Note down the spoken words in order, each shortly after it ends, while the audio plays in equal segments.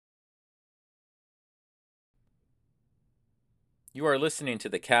You are listening to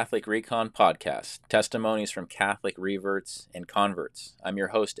the Catholic Recon Podcast, testimonies from Catholic reverts and converts. I'm your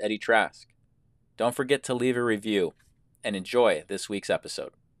host, Eddie Trask. Don't forget to leave a review and enjoy this week's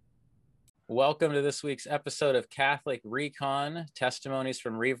episode. Welcome to this week's episode of Catholic Recon, testimonies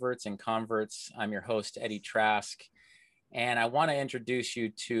from reverts and converts. I'm your host, Eddie Trask, and I want to introduce you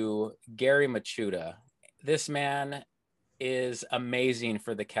to Gary Michuta. This man is amazing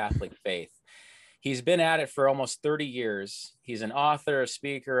for the Catholic faith. He's been at it for almost 30 years. He's an author, a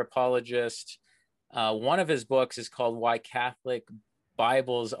speaker, apologist. One of his books is called Why Catholic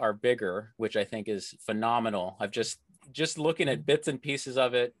Bibles Are Bigger, which I think is phenomenal. I've just looking at bits and pieces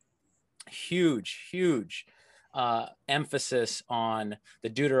of it, huge emphasis on the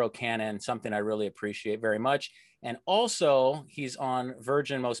Deuterocanon, something I really appreciate very much. And also, he's on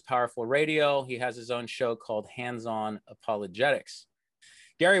Virgin Most Powerful Radio. He has his own show called Hands On Apologetics.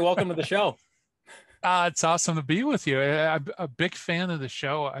 Gary, welcome to the show. It's awesome to be with you. I'm a big fan of the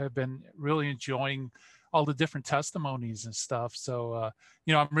show. I've been really enjoying all the different testimonies and stuff. So,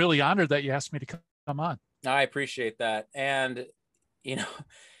 I'm really honored that you asked me to come on. I appreciate that. And,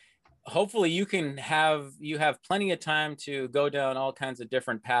 hopefully you have plenty of time to go down all kinds of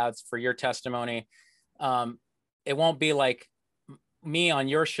different paths for your testimony. It won't be like me on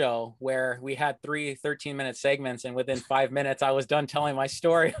your show where we had 13-minute segments and within 5 minutes I was done telling my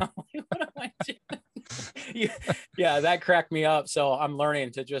story. What am I doing? Yeah, that cracked me up. So I'm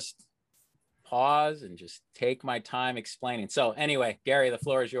learning to just pause and just take my time explaining. So anyway, Gary, the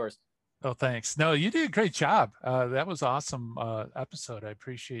floor is yours. Oh, thanks. No, you did a great job. That was awesome episode. I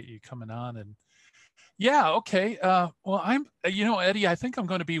appreciate you coming on. And yeah, okay. Well, Eddie, I think I'm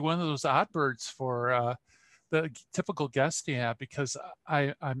going to be one of those oddbirds for the typical guest you have, because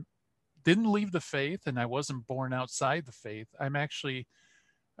I didn't leave the faith and I wasn't born outside the faith.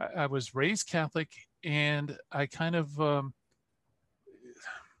 I was raised Catholic, and I kind of,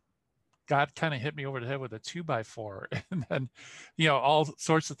 God kind of hit me over the head with a 2x4, and then, all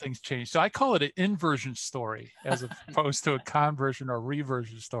sorts of things changed. So I call it an inversion story as opposed to a conversion or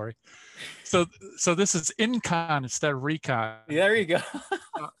reversion story. So this is incon instead of recon. There you go.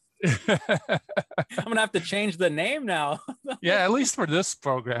 I'm gonna have to change the name now. Yeah, at least for this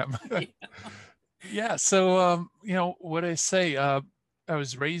program. Yeah. So, what I say, I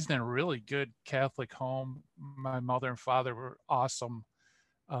was raised in a really good Catholic home. My mother and father were awesome.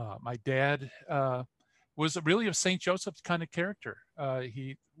 My dad was really a St. Joseph kind of character.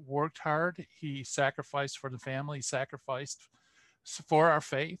 He worked hard. He sacrificed for the family. He sacrificed for our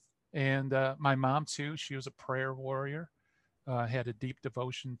faith. And my mom, too, she was a prayer warrior, had a deep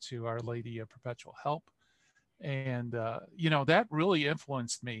devotion to Our Lady of Perpetual Help. And, that really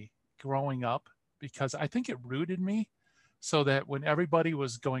influenced me growing up, because I think it rooted me, so that when everybody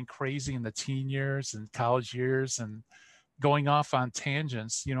was going crazy in the teen years and college years and going off on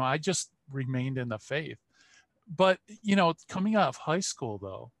tangents, I just remained in the faith. But, coming out of high school,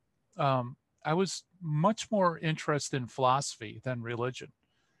 though, I was much more interested in philosophy than religion.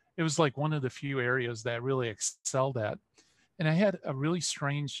 It was like one of the few areas that I really excelled at. And I had a really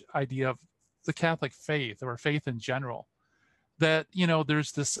strange idea of the Catholic faith, or faith in general, that,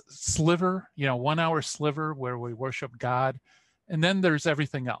 there's this sliver, 1 hour sliver where we worship God. And then there's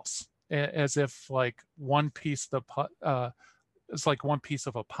everything else, as if like one piece of it's like one piece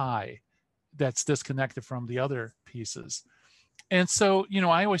of a pie that's disconnected from the other pieces. And so,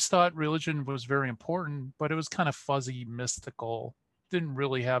 I always thought religion was very important, but it was kind of fuzzy, mystical, didn't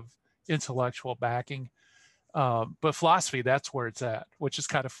really have intellectual backing. But philosophy, that's where it's at, which is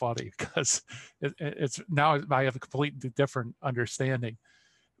kind of funny, because it's now I have a completely different understanding.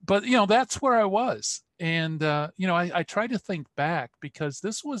 But, that's where I was. And, I try to think back, because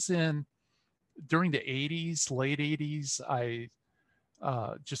this was during the 80s, late 80s. I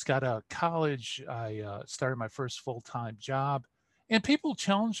just got out of college. I started my first full-time job. And people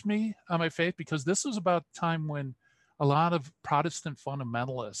challenged me on my faith, because this was about the time when a lot of Protestant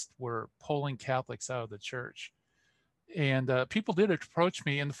fundamentalists were pulling Catholics out of the church. And people did approach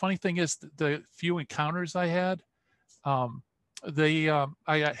me. And the funny thing is, the few encounters I had, I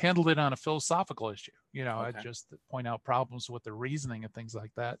handled it on a philosophical issue. Okay. I just point out problems with the reasoning and things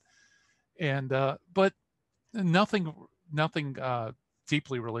like that. And but nothing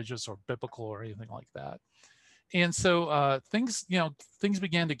deeply religious or biblical or anything like that. And so things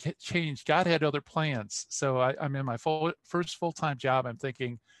began to change. God had other plans. So I'm in my first full-time job. I'm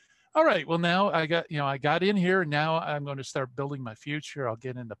thinking, all right, well, now I got in here. Now I'm going to start building my future. I'll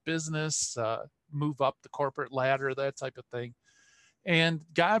get into business, move up the corporate ladder, that type of thing. And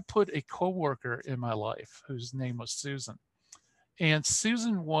God put a coworker in my life whose name was Susan. And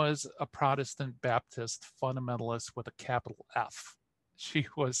Susan was a Protestant Baptist fundamentalist with a capital F. She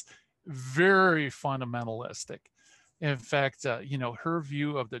was very fundamentalistic. In fact, her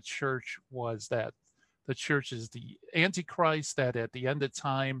view of the church was that the church is the Antichrist, that at the end of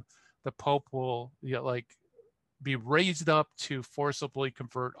time, the Pope will be raised up to forcibly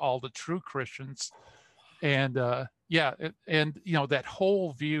convert all the true Christians. And that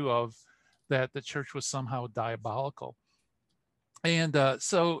whole view of that the church was somehow diabolical. And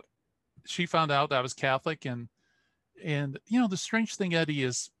so she found out I was Catholic, and the strange thing, Eddie,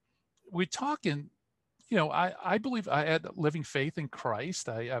 is we talk, and I believe I had living faith in Christ.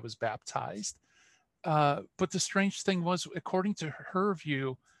 I was baptized, but the strange thing was, according to her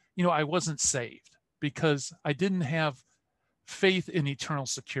view, I wasn't saved because I didn't have faith in eternal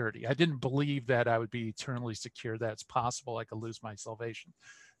security. I didn't believe that I would be eternally secure, that it's possible I could lose my salvation.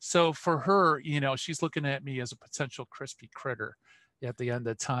 So for her, she's looking at me as a potential crispy critter at the end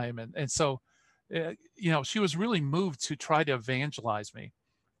of time. And so, she was really moved to try to evangelize me.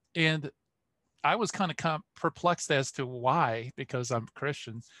 And I was kind of perplexed as to why, because I'm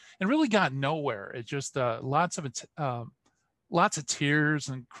Christian, and really got nowhere. It just lots of tears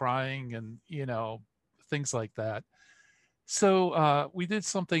and crying and things like that. So we did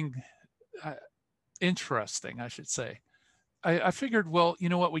something uh, interesting, I should say. I figured, well, you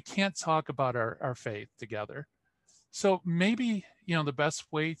know what, we can't talk about our faith together. So maybe, the best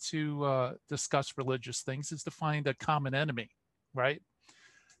way to discuss religious things is to find a common enemy, right?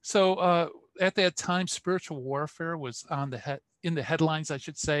 So at that time, spiritual warfare was in the headlines, I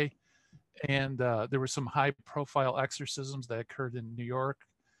should say. And there were some high profile exorcisms that occurred in New York.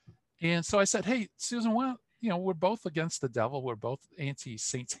 And so I said, hey, Susan, well, we're both against the devil. We're both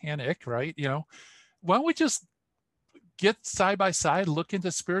anti-satanic, right? Why don't we just get side by side, look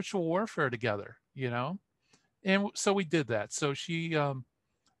into spiritual warfare together, And so we did that. So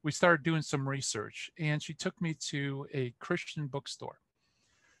we started doing some research, and she took me to a Christian bookstore,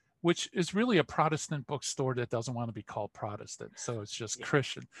 which is really a Protestant bookstore that doesn't want to be called Protestant. So it's just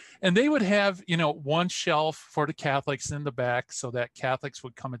Christian. And they would have, one shelf for the Catholics in the back, so that Catholics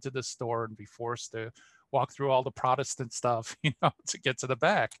would come into the store and be forced to walk through all the Protestant stuff, to get to the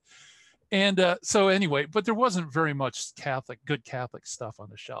back. And so anyway, but there wasn't very much good Catholic stuff on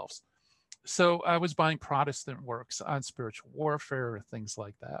the shelves. So I was buying Protestant works on spiritual warfare and things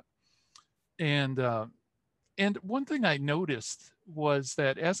like that. And one thing I noticed was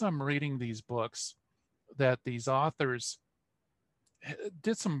that as I'm reading these books, that these authors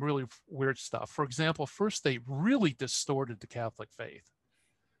did some really weird stuff. For example, first they really distorted the Catholic faith.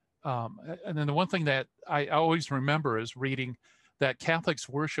 And then the one thing that I always remember is reading that Catholics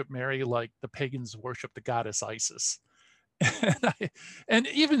worship Mary like the pagans worship the goddess Isis. And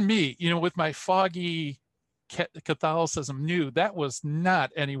even me, with my foggy Catholicism, knew that was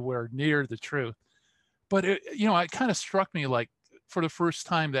not anywhere near the truth. But it kind of struck me like for the first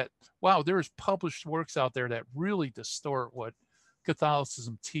time that, wow, there's published works out there that really distort what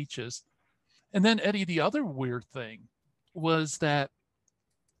Catholicism teaches. And then, Eddie, the other weird thing was that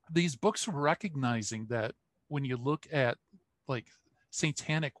these books were recognizing that when you look at like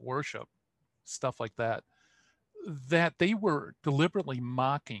satanic worship, stuff like that, that they were deliberately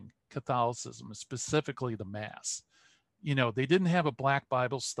mocking Catholicism, specifically the Mass. They didn't have a Black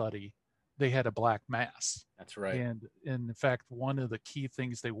Bible study. They had a Black Mass. That's right. And in fact, one of the key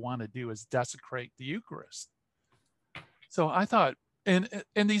things they want to do is desecrate the Eucharist. So I thought, and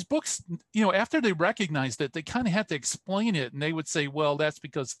these books, after they recognized it, they kind of had to explain it. And they would say, well, that's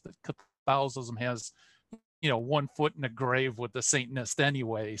because Catholicism has, 1 foot in a grave with the Satanist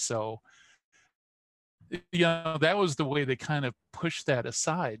anyway. So, that was the way they kind of pushed that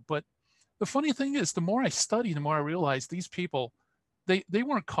aside. But the funny thing is, the more I study, the more I realize these people, they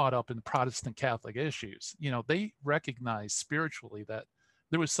weren't caught up in Protestant Catholic issues. They recognized spiritually that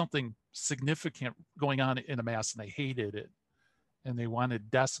there was something significant going on in the Mass, and they hated it, and they wanted to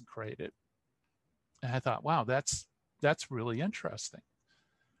desecrate it. And I thought, wow, that's really interesting.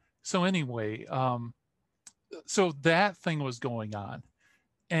 So anyway, so that thing was going on.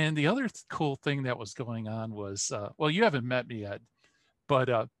 And the other cool thing that was going on was, well, you haven't met me yet,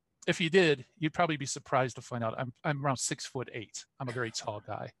 but if you did, you'd probably be surprised to find out I'm around 6'8". I'm a very tall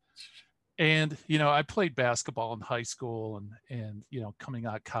guy. And, I played basketball in high school and coming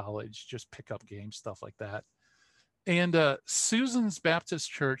out of college, just pick up games, stuff like that. And Susan's Baptist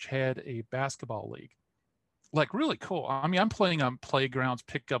Church had a basketball league, like really cool. I mean, I'm playing on playgrounds,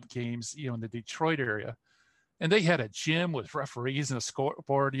 pick up games, in the Detroit area. And they had a gym with referees and a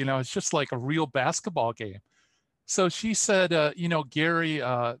scoreboard. It's just like a real basketball game. So she said, Gary,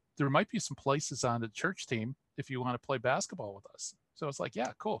 there might be some places on the church team if you want to play basketball with us. So it's like,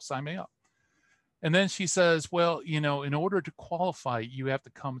 yeah, cool, sign me up. And then she says, well, in order to qualify, you have to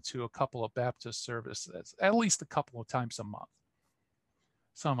come to a couple of Baptist services, at least a couple of times a month.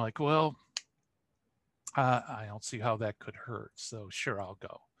 So I'm like, well, I don't see how that could hurt. So sure, I'll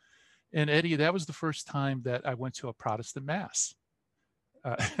go. And Eddie, that was the first time that I went to a Protestant mass.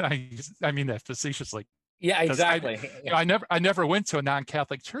 I mean that facetiously. Yeah, exactly. I never went to a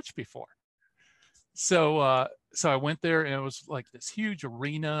non-Catholic church before. So I went there, and it was like this huge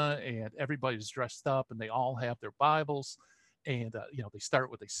arena, and everybody's dressed up, and they all have their Bibles, and they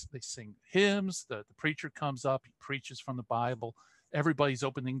start with they sing hymns. The preacher comes up, he preaches from the Bible. Everybody's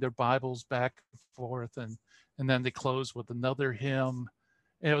opening their Bibles back and forth, and then they close with another hymn.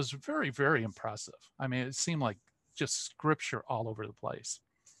 And it was very, very impressive. I mean, it seemed like just scripture all over the place.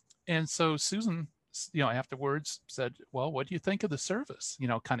 And so Susan, afterwards said, well, what do you think of the service?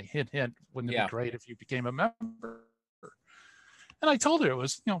 Kind of hint, wouldn't it be great if you became a member? And I told her it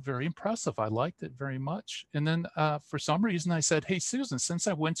was, very impressive. I liked it very much. And then for some reason I said, hey, Susan, since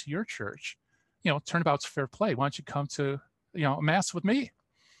I went to your church, turnabout's fair play. Why don't you come to, a mass with me?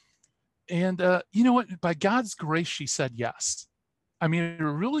 And you know what? By God's grace, she said yes. I mean, it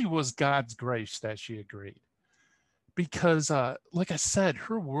really was God's grace that she agreed. Because, like I said,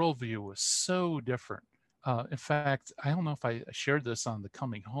 her worldview was so different. In fact, I don't know if I shared this on the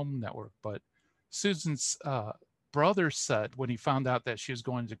Coming Home Network, but Susan's brother said, when he found out that she was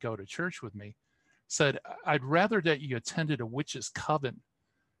going to go to church with me, said, I'd rather that you attended a witch's coven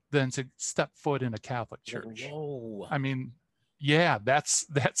than to step foot in a Catholic church. Whoa. I mean, yeah, that's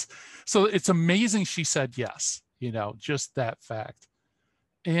so it's amazing she said yes, just that fact.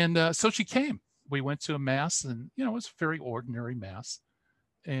 And so she came. We went to a mass, and it was a very ordinary mass,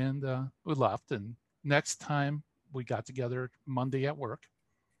 and we left. And next time we got together Monday at work,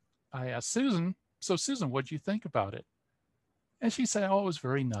 I asked Susan, so Susan, what did you think about it? And she said, oh, it was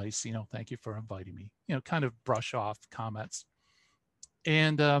very nice, thank you for inviting me, kind of brush off comments.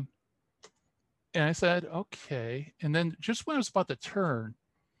 And I said, okay. And then just when I was about to turn,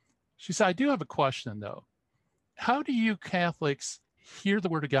 she said, I do have a question though. How do you Catholics hear the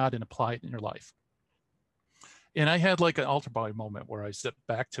word of God and apply it in your life? And I had like an altar boy moment where I stepped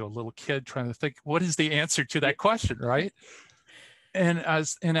back to a little kid trying to think, what is the answer to that question, right? And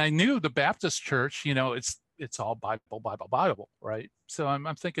I knew the Baptist church, it's all Bible, right? So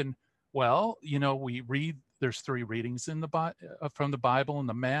I'm thinking, well, we read, there's 3 readings in from the Bible in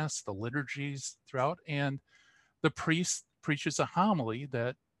the Mass, the liturgies throughout, and the priest preaches a homily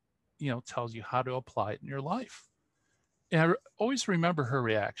that, tells you how to apply it in your life. And I always remember her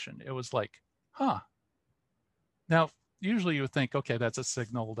reaction. It was like, huh. Now, usually you would think, okay, that's a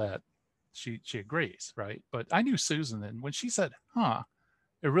signal that she agrees, right? But I knew Susan, and when she said, huh,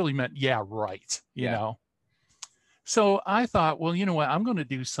 it really meant, yeah, right, you know? So I thought, well, you know what? I'm going to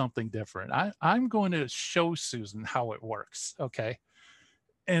do something different. I'm going to show Susan how it works, okay?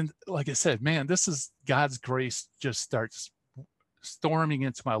 And like I said, man, this is God's grace just starts storming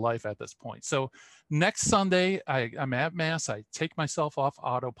into my life at this point. So next Sunday, I'm at Mass. I take myself off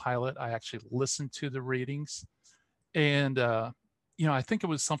autopilot. I actually listen to the readings. And, I think it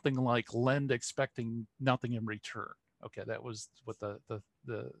was something like lend expecting nothing in return. Okay, that was what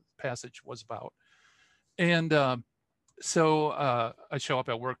the passage was about. And so I show up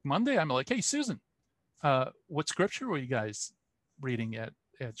at work Monday. I'm like, hey, Susan, what scripture were you guys reading at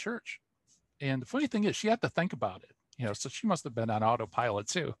church? And the funny thing is she had to think about it, so she must have been on autopilot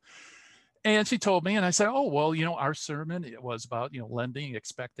too. And she told me, and I said, oh, well, our sermon, it was about, lending,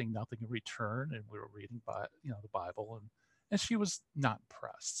 expecting nothing in return. And we were reading by, the Bible, and she was not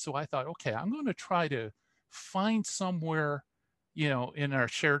impressed. So I thought, okay, I'm going to try to find somewhere, in our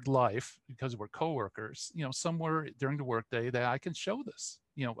shared life, because we're coworkers, somewhere during the workday that I can show this,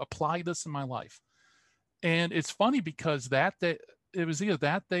 apply this in my life. And it's funny because that day, it was either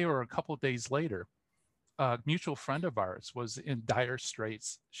that day or a couple of days later, a mutual friend of ours was in dire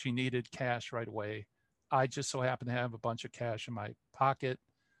straits. She needed cash right away. I just so happened to have a bunch of cash in my pocket.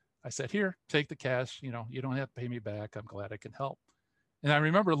 I said, here, take the cash. You don't have to pay me back. I'm glad I can help. And I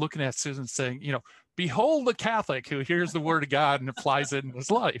remember looking at Susan saying, behold the Catholic who hears the word of God and applies it in his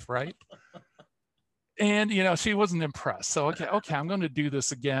life, right? And, she wasn't impressed. So, okay, I'm going to do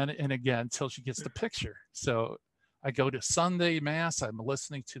this again and again until she gets the picture. So I go to Sunday Mass. I'm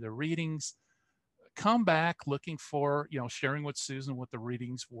listening to the readings. Come back looking for, sharing with Susan what the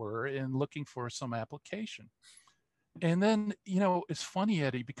readings were and looking for some application. And then, it's funny,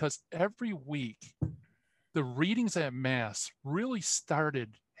 Eddie, because every week the readings at Mass really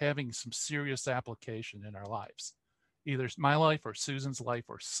started having some serious application in our lives, either my life or Susan's life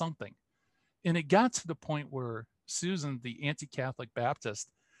or something. And it got to the point where Susan, the anti-Catholic Baptist,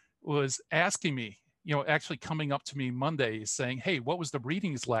 was asking me, actually coming up to me Monday saying, "Hey, what was the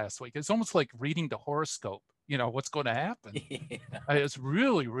readings last week?" It's almost like reading the horoscope, what's going to happen. Yeah, It's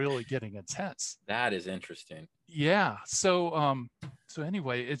really, really getting intense. that is interesting. Yeah. So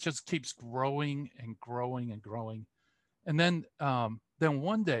anyway, it just keeps growing and growing and growing. And then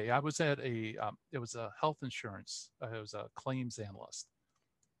one day I was at it was a health insurance. I was a claims analyst.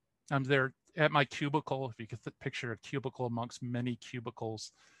 I'm there at my cubicle, if you could picture a cubicle amongst many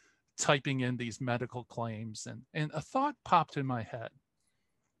cubicles, typing in these medical claims. And a thought popped in my head.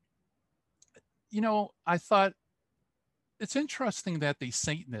 I thought, it's interesting that the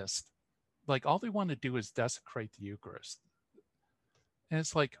Satanists, like, all they want to do is desecrate the Eucharist. And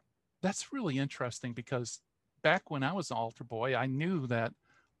it's like, that's really interesting, because back when I was an altar boy, I knew that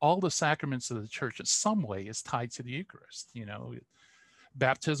all the sacraments of the church in some way is tied to the Eucharist.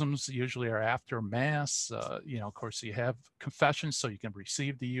 Baptisms usually are after Mass. Of course, you have confession so you can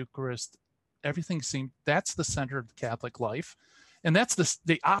receive the Eucharist. Everything seemed, that's the center of the Catholic life. And that's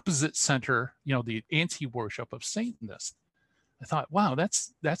the opposite center, the anti-worship of Satanists. I thought, wow,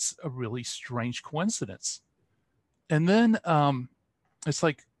 that's a really strange coincidence. And then it's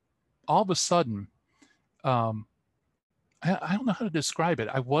like, all of a sudden, I don't know how to describe it.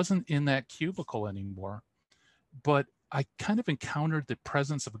 I wasn't in that cubicle anymore, but I kind of encountered the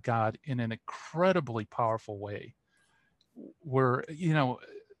presence of God in an incredibly powerful way, where,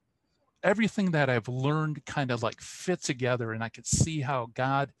 everything that I've learned kind of like fit together, and I could see how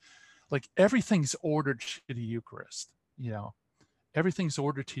God, like, everything's ordered to the Eucharist, everything's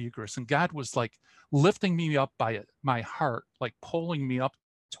ordered to Eucharist. And God was like lifting me up by it, my heart, like pulling me up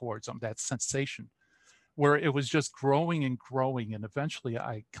towards him, that sensation where it was just growing and growing. And eventually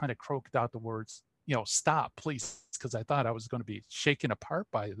I kind of croaked out the words, "Stop, please," because I thought I was going to be shaken apart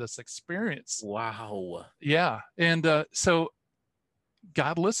by this experience. Wow. Yeah. And so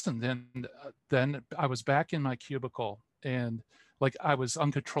God listened. And then I was back in my cubicle, and like, I was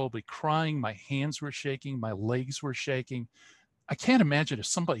uncontrollably crying. My hands were shaking. My legs were shaking. I can't imagine if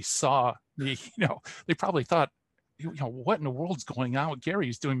somebody saw me, they probably thought, what in the world's going on with Gary?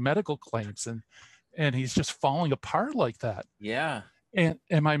 He's doing medical claims and he's just falling apart like that. Yeah. And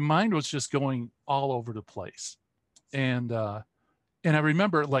my mind was just going all over the place. And I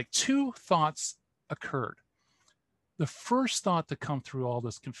remember, like, two thoughts occurred. The first thought to come through all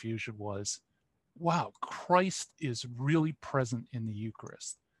this confusion was, wow, Christ is really present in the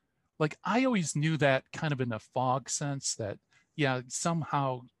Eucharist. Like, I always knew that kind of in a fog sense, that, yeah,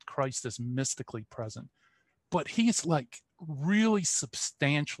 somehow Christ is mystically present, but he's like really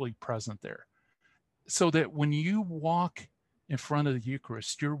substantially present there. So that when you walk in front of the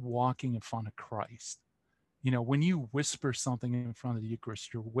Eucharist, you're walking in front of Christ. When you whisper something in front of the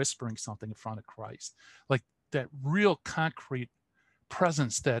Eucharist, you're whispering something in front of Christ. Like, that real concrete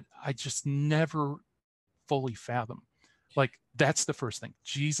presence that I just never fully fathom. Like, that's the first thing.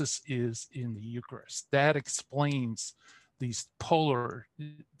 Jesus is in the Eucharist. That explains these polar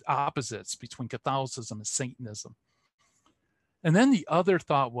opposites between Catholicism and Satanism. And then the other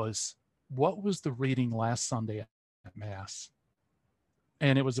thought was, what was the reading last Sunday at Mass?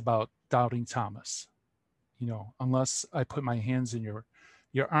 And it was about doubting Thomas. Unless I put my hands in your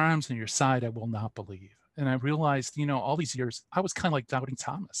arms and your side, I will not believe. And I realized, all these years, I was kind of like doubting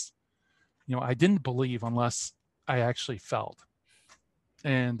Thomas. I didn't believe unless I actually felt.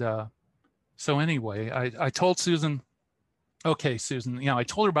 And so anyway, I told Susan, okay, Susan, I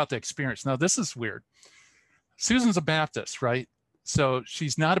told her about the experience. Now, this is weird. Susan's a Baptist, right? So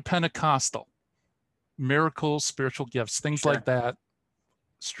she's not a Pentecostal. Miracles, spiritual gifts, things Sure. like that,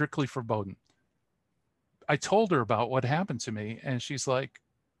 strictly forbidden. I told her about what happened to me, and she's like,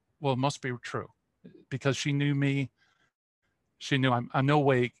 well, it must be true, because she knew me. She knew I'm no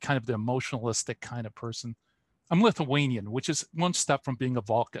way kind of the emotionalistic kind of person. I'm Lithuanian, which is one step from being a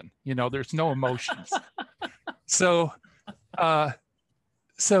Vulcan. There's no emotions. So,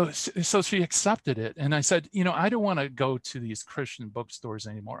 so she accepted it. And I said, I don't want to go to these Christian bookstores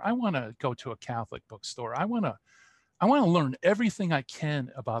anymore. I want to go to a Catholic bookstore. I want to learn everything I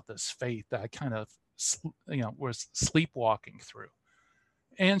can about this faith that I kind of, was sleepwalking through.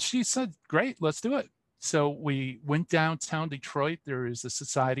 And she said, great, let's do it. So we went downtown Detroit. There is a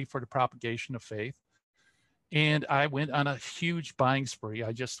Society for the Propagation of Faith. And I went on a huge buying spree.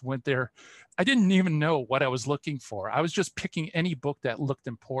 I just went there. I didn't even know what I was looking for. I was just picking any book that looked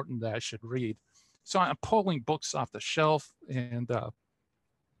important that I should read. So I'm pulling books off the shelf. And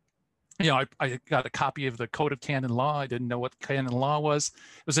I got a copy of the Code of Canon Law. I didn't know what canon law was.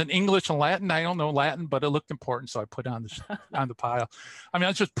 It was in English and Latin. I don't know Latin, but it looked important, so I put it on the pile. I mean, I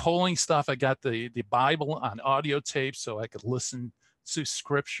was just pulling stuff. I got the Bible on audio tape so I could listen to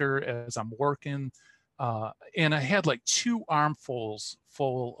scripture as I'm working. And I had like 2 armfuls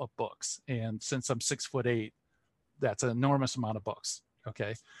full of books. And since I'm 6'8", that's an enormous amount of books.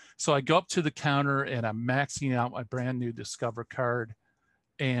 Okay. So I go up to the counter and I'm maxing out my brand new Discover card.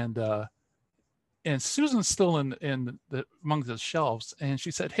 And Susan's still in the among the shelves, and she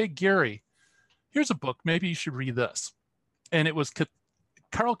said, "Hey Gary, here's a book. Maybe you should read this." And it was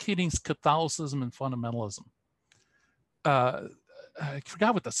Carl Keating's Catholicism and Fundamentalism. I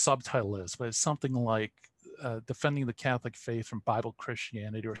forgot what the subtitle is, but it's something like Defending the Catholic Faith from Bible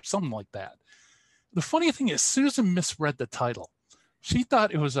Christianity or something like that. The funny thing is, Susan misread the title. She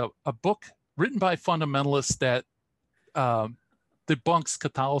thought it was a book written by fundamentalists that debunks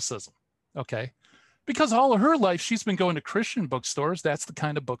Catholicism. Okay. Because all of her life, she's been going to Christian bookstores. That's the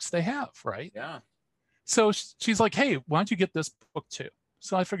kind of books they have, right? Yeah. So she's like, "Hey, why don't you get this book too?"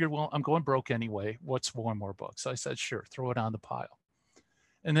 So I figured, well, I'm going broke anyway. What's one more book? So I said, sure, throw it on the pile.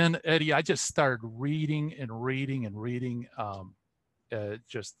 And then, Eddie, I just started reading and reading and reading,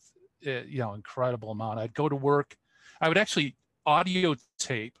 incredible amount. I'd go to work. I would actually audio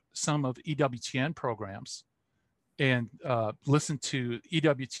tape some of EWTN programs and listen to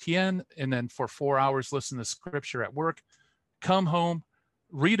EWTN, and then for 4 hours, listen to scripture at work, come home,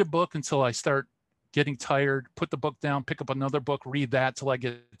 read a book until I start getting tired, put the book down, pick up another book, read that till I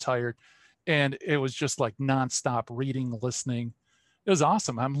get tired. And it was just like nonstop reading, listening. It was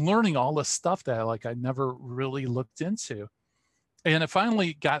awesome. I'm learning all this stuff that I never really looked into. And I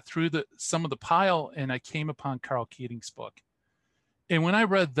finally got through some of the pile, and I came upon Carl Keating's book. And when I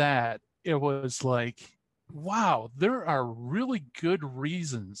read that, it was like, wow, there are really good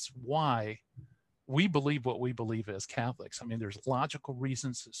reasons why we believe what we believe as Catholics. I mean, there's logical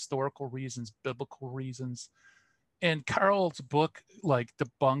reasons, historical reasons, biblical reasons. And Carl's book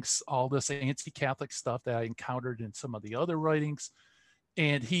debunks all this anti-Catholic stuff that I encountered in some of the other writings.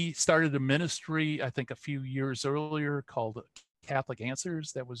 And he started a ministry, I think a few years earlier, called Catholic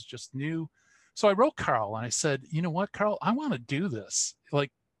Answers that was just new. So I wrote Carl and I said, "You know what, Carl, I want to do this.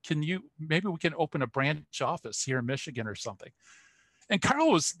 Maybe we can open a branch office here in Michigan or something." And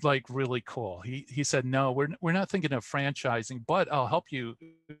Carl was really cool. He said, "No, we're not thinking of franchising, but I'll help you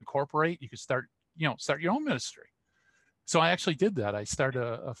incorporate. You could start your own ministry." So I actually did that. I started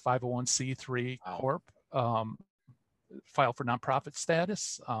a 501c3 corp, filed for nonprofit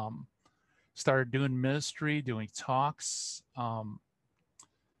status, started doing ministry, doing talks.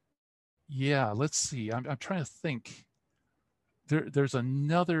 Let's see. I'm trying to think. There's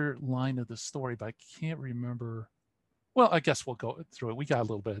another line of the story, but I can't remember. Well, I guess we'll go through it. We got a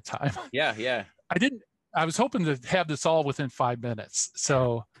little bit of time. Yeah. I was hoping to have this all within 5 minutes,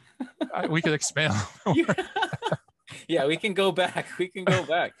 so we could expand. Yeah, we can go back.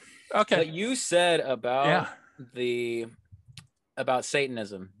 Okay. What you said about about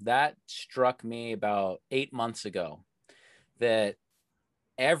Satanism, that struck me about 8 months ago, that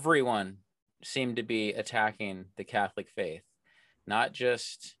everyone seemed to be attacking the Catholic faith, not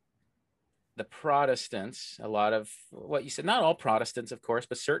just the Protestants, a lot of what you said, not all Protestants, of course,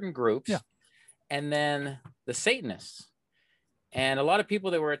 but certain groups, and then the Satanists. And a lot of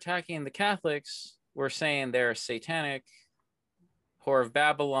people that were attacking the Catholics were saying they're satanic, Whore of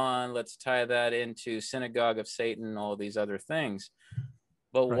Babylon, let's tie that into Synagogue of Satan, all these other things.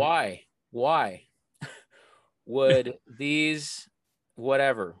 But why would these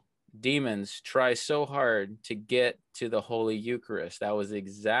demons try so hard to get to the Holy Eucharist? That was the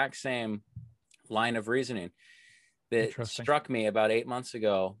exact same line of reasoning that struck me about 8 months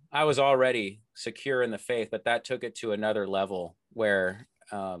ago. I was already secure in the faith, but that took it to another level where,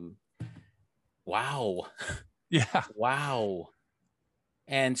 wow. Yeah. Wow.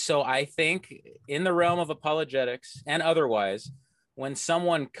 And so I think in the realm of apologetics and otherwise, when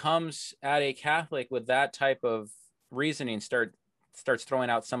someone comes at a Catholic with that type of reasoning, starts throwing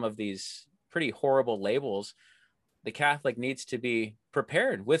out some of these pretty horrible labels, the Catholic needs to be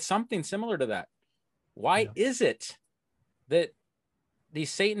prepared with something similar to that. Why is it that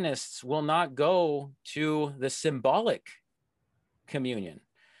these Satanists will not go to the symbolic communion?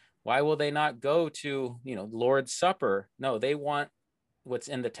 Why will they not go to, Lord's Supper? No, they want what's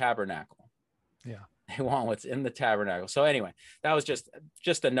in the tabernacle. Yeah. They want what's in the tabernacle. So anyway, that was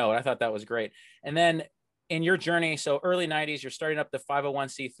just a note. I thought that was great. And then in your journey, so early 90s, you're starting up the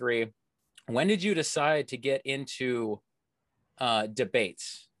 501c3. When did you decide to get into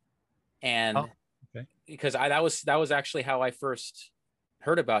debates? And because that was actually how I first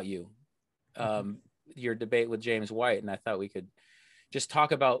heard about you. your debate with James White, and I thought we could just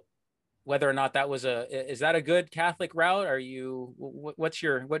talk about whether or not that was is that a good Catholic route? Are you what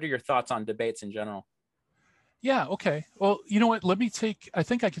are your thoughts on debates in general? Yeah. Okay. Well, you know what? I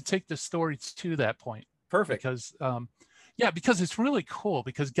think I could take the story to that point Perfect. because, yeah, because it's really cool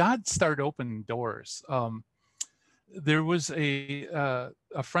because God started opening doors. There was a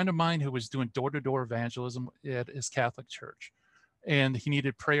friend of mine who was doing door-to-door evangelism at his Catholic church, and he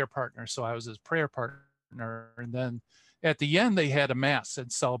needed prayer partners. So I was his prayer partner. And then at the end, they had a mass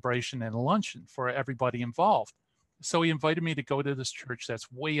and celebration and a luncheon for everybody involved. So he invited me to go to this church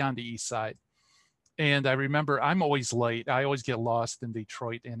that's way on the east side. And I remember I'm always late. I always get lost in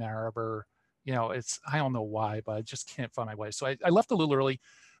Detroit, Ann Arbor. I don't know why, but I just can't find my way. So I left a little early,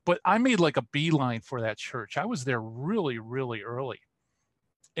 but I made like a beeline for that church. I was there really, really early.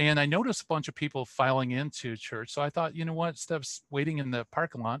 And I noticed a bunch of people filing into church. So I thought, you know what, instead of waiting in the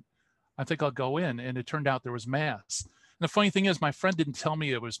parking lot, I think I'll go in. And it turned out there was mass. And the funny thing is, my friend didn't tell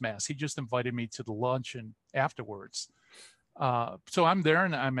me it was mass. He just invited me to the luncheon afterwards. So I'm there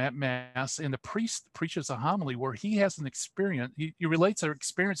and I'm at mass, and the priest preaches a homily where he has an experience. He relates an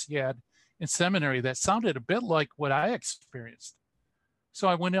experience he had in seminary that sounded a bit like what I experienced. So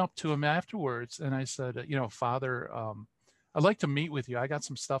I went up to him afterwards and I said, Father, I'd like to meet with you. I got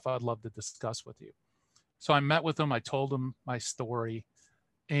some stuff I'd love to discuss with you. So I met with him. I told him my story,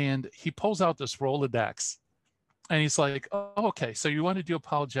 and he pulls out this Rolodex, and he's like, oh, okay, so you want to do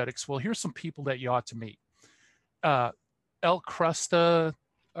apologetics? Well, here's some people that you ought to meet. El Crusta,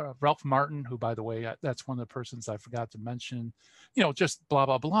 Ralph Martin, who, by the way, that's one of the persons I forgot to mention, just blah,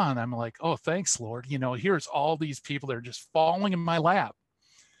 blah, blah. And I'm like, oh, thanks, Lord. Here's all these people that are just falling in my lap.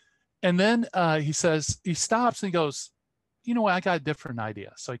 And then he stops and he goes, I got a different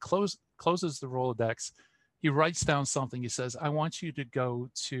idea. So he closes the Rolodex. He writes down something. He says, I want you to go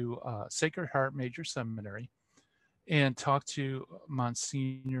to Sacred Heart Major Seminary and talk to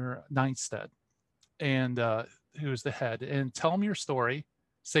Monsignor Neinstead, and who's the head, and tell him your story.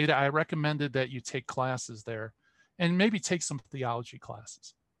 Say that I recommended that you take classes there and maybe take some theology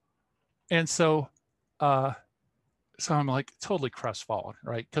classes. And so I'm like totally crestfallen,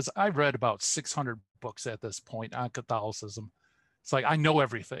 right? Because I've read about 600 books at this point on Catholicism. It's like I know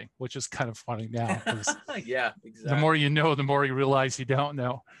everything, which is kind of funny now. Yeah, exactly. The more you know, the more you realize you don't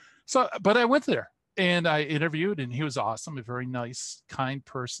know. So, but I went there and I interviewed, and he was awesome, a very nice, kind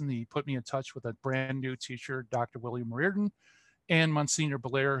person. He put me in touch with a brand new teacher, Dr. William Reardon, and Monsignor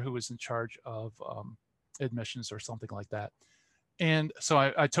Blair, who was in charge of admissions or something like that. And so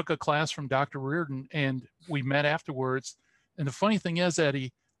I took a class from Dr. Reardon, and we met afterwards. And the funny thing is,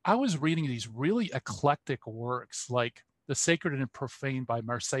 Eddie, I was reading these really eclectic works like The Sacred and Profane by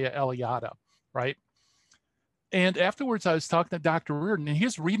Mircea Eliade, right? And afterwards, I was talking to Dr. Reardon, and he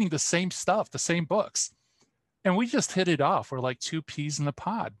was reading the same stuff, the same books. And we just hit it off. We're like two peas in the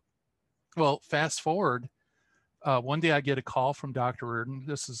pod. Well, fast forward, one day I get a call from Dr. Reardon.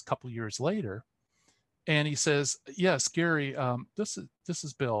 This is a couple of years later. And he says, yes, Gary, this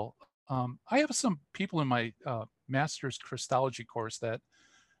is Bill. I have some people in my master's Christology course that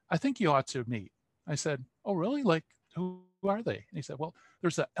I think you ought to meet. I said, oh, really? Like, who are they? And he said, well,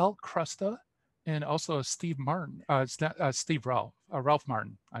 there's a El Crusta and also a Steve Martin, Ralph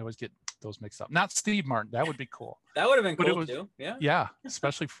Martin. I always get those mixed up. Not Steve Martin. That would be cool. That would have been cool too. Yeah. Yeah,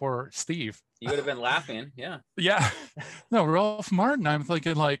 especially for Steve. You would have been laughing. Yeah. Yeah. No, Ralph Martin. I'm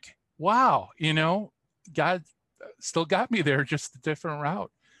thinking like, wow, God still got me there, just a different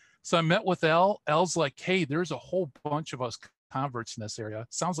route. So I met with El. El's like, hey, there's a whole bunch of us converts in this area.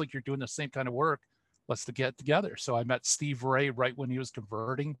 Sounds like you're doing the same kind of work. Let's get together. So I met Steve Ray right when he was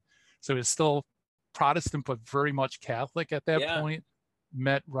converting. So he was still Protestant, but very much Catholic at that point.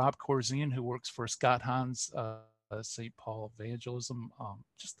 Met Rob Corzine, who works for Scott Hahn's St. Paul Evangelism.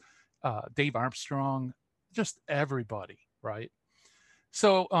 Dave Armstrong, just everybody, right?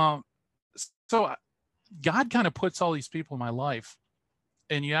 So God kind of puts all these people in my life.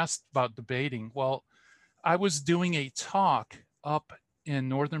 And you asked about debating. Well, I was doing a talk up in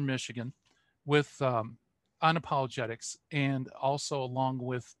northern Michigan with on apologetics, and also along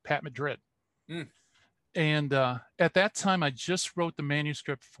with Pat Madrid. And at that time, I just wrote the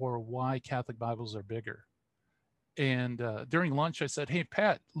manuscript for Why Catholic Bibles Are Bigger. And during lunch, I said, hey,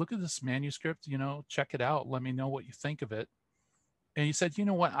 Pat, look at this manuscript, check it out. Let me know what you think of it. And he said, you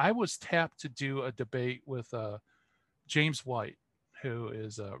know what? I was tapped to do a debate with James White, who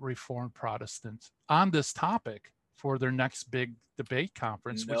is a Reformed Protestant, on this topic for their next big debate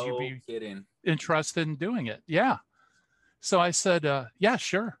conference. No Would you be kidding. interested in doing it? Yeah. So I said, yeah,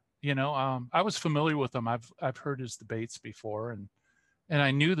 sure. I was familiar with him. I've heard his debates before, and I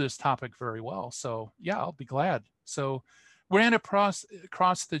knew this topic very well. So yeah, I'll be glad. So ran across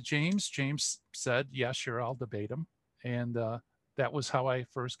the James. James said, "Yeah, sure, I'll debate him," and that was how I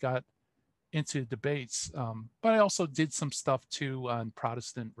first got into debates. But I also did some stuff too on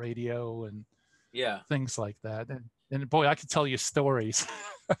Protestant radio and Yeah. things like that. And boy, I could tell you stories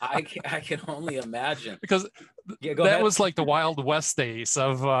I can only imagine. because Yeah, go that ahead. was like the Wild West days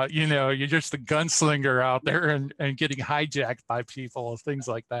of, you're just a gunslinger out there and getting hijacked by people, things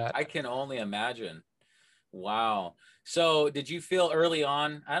like that. I can only imagine. Wow. So did you feel early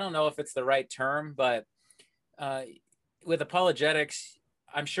on, I don't know if it's the right term, but uh, with apologetics,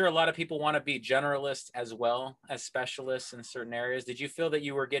 I'm sure a lot of people want to be generalists as well as specialists in certain areas. Did you feel that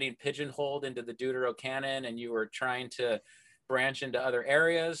you were getting pigeonholed into the Deuterocanon and you were trying to branch into other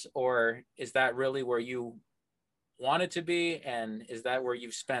areas? Or is that really where you wanted to be? And is that where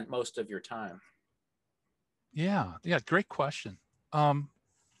you've spent most of your time? Yeah, yeah, great question. Um,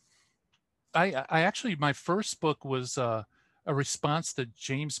 I actually, my first book was a response to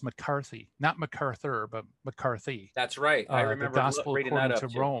James McCarthy, not MacArthur, but McCarthy, That's right. I the remembered Gospel reading that According to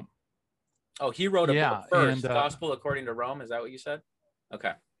up too. Rome. Oh, he wrote a book Yeah, and first, Gospel According to Rome. Is that what you said?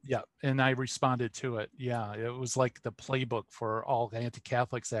 Okay. yeah, and I responded to it. Yeah, it was like the playbook for all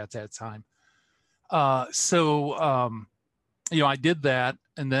anti-Catholics at that time. I did that,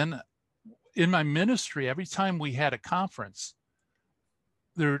 and then in my ministry, every time we had a conference,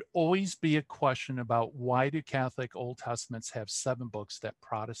 there'd always be a question about why do Catholic Old Testaments have 7 books that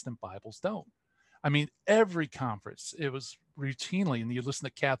Protestant Bibles don't? I mean, every conference, it was routinely, and you listen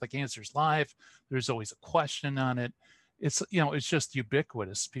to Catholic Answers Live, there's always a question on it. It's just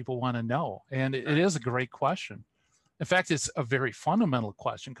ubiquitous. People want to know. And it is a great question. In fact, it's a very fundamental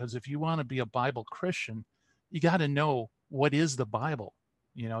question because if you want to be a Bible Christian, you got to know what is the Bible.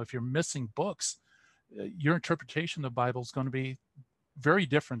 If you're missing books, your interpretation of the Bible is going to be very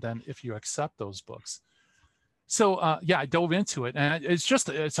different than if you accept those books. So I dove into it, and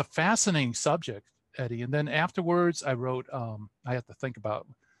it's a fascinating subject, Eddie. And then afterwards, I wrote. I had to think about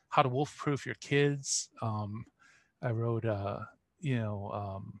how to wolf-proof your kids. I wrote,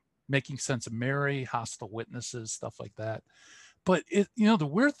 making sense of Mary, hostile witnesses, stuff like that. But the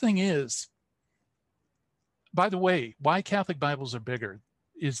weird thing is, by the way, why Catholic Bibles are bigger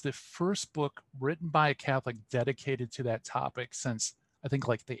is the first book written by a Catholic dedicated to that topic since I think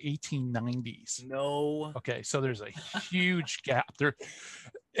like the 1890s. No. Okay, so there's a huge gap there.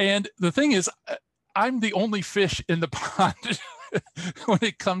 And the thing is, I'm the only fish in the pond when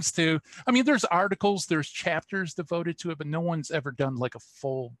it comes to, I mean, there's articles, there's chapters devoted to it, but no one's ever done like a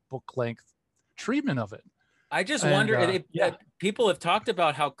full book length treatment of it. I just wonder if people have talked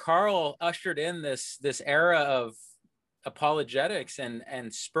about how Carl ushered in this era of apologetics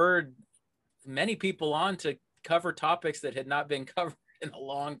and spurred many people on to cover topics that had not been covered in a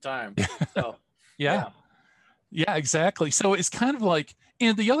long time. So yeah, exactly. So it's kind of like,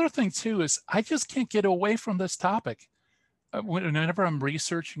 and the other thing too is I just can't get away from this topic. Whenever I'm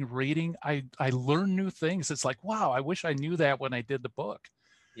researching, reading, I learn new things. It's like, wow, I wish I knew that when I did the book.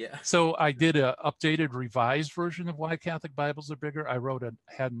 Yeah. So I did a updated, revised version of Why Catholic Bibles Are Bigger. I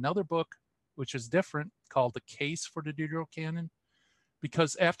had another book, which is different, called The Case for the Deuterocanon,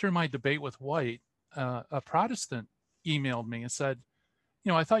 because after my debate with White, a Protestant emailed me and said,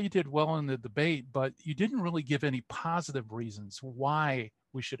 I thought you did well in the debate, but you didn't really give any positive reasons why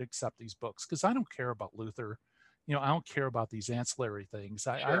we should accept these books. Because I don't care about Luther. I don't care about these ancillary things.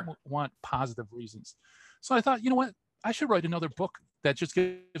 I want positive reasons. So I thought, you know what? I should write another book that just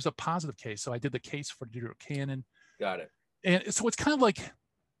gives a positive case. So I did The Case for Deuterocanon. Got it. And so it's kind of like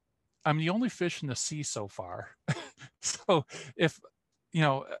I'm the only fish in the sea so far. So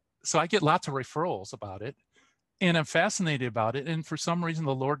so I get lots of referrals about it, and I'm fascinated about it. And for some reason,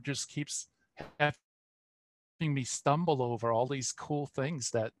 the Lord just keeps having me stumble over all these cool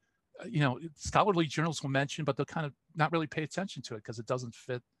things that, scholarly journals will mention, but they'll kind of not really pay attention to it because it doesn't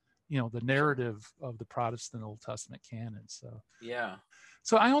fit, the narrative of the Protestant Old Testament canon. So, yeah.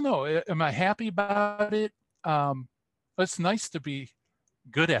 So I don't know. Am I happy about it? It's nice to be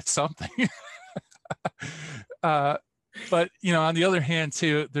good at something. But on the other hand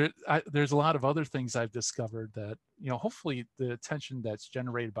too, there's a lot of other things I've discovered that hopefully the attention that's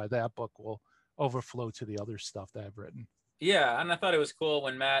generated by that book will overflow to the other stuff that I've written. Yeah, and I thought it was cool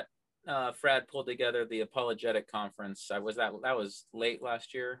when Matt Frad pulled together the apologetic conference. That was late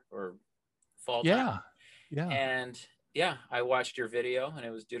last year or fall time. Yeah. And I watched your video, and it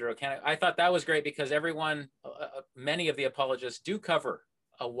was Deuterocanon. I thought that was great because many of the apologists do cover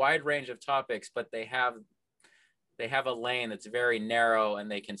a wide range of topics, but they have a lane that's very narrow, and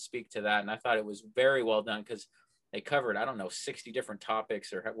they can speak to that. And I thought it was very well done because they covered, I don't know, 60 different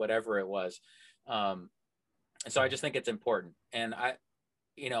topics or whatever it was. And so I just think it's important. And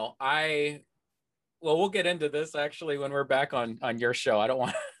well, we'll get into this actually when we're back on your show. I don't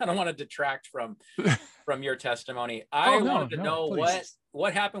want I don't want to detract from your testimony. Oh, I no, wanted to no, know please.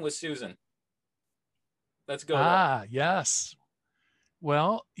 what happened with Susan. Let's go there. Ah, yes.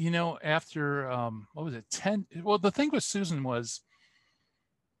 Well, after what was it, 10? Well, the thing with Susan was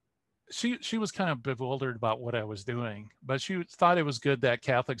she was kind of bewildered about what I was doing, but she thought it was good that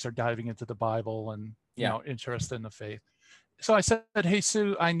Catholics are diving into the Bible and Yeah, interested in the faith. So I said, "Hey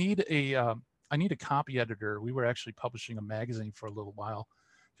Sue, I need a copy editor." We were actually publishing a magazine for a little while,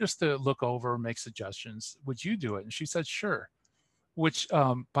 just to look over, make suggestions. Would you do it? And she said, "Sure." Which,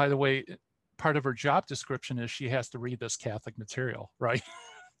 by the way, part of her job description is she has to read this Catholic material, right?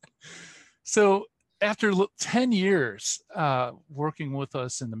 So after 10 years working with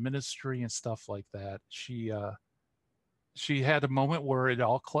us in the ministry and stuff like that, she had a moment where it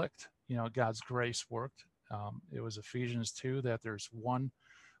all clicked. God's grace worked. It was Ephesians 2 that there's one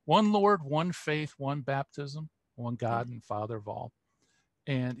Lord, one faith, one baptism, one God and Father of all.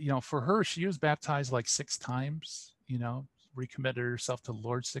 And for her, she was baptized like 6 times. Recommitted herself to the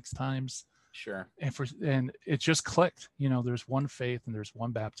Lord 6 times, sure. and it just clicked. There's one faith and there's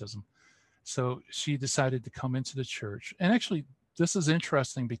one baptism. So she decided to come into the church. And actually, this is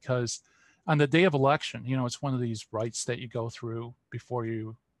interesting because on the day of election, it's one of these rites that you go through before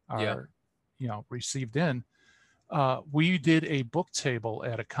you Yeah, are, received in. We did a book table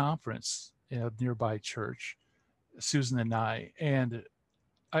at a conference in a nearby church, Susan and I, and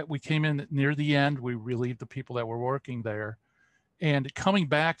we came in near the end. We relieved the people that were working there. And coming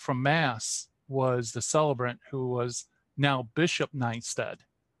back from Mass was the celebrant who was now Bishop Neinstead,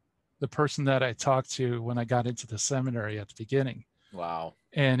 the person that I talked to when I got into the seminary at the beginning. wow.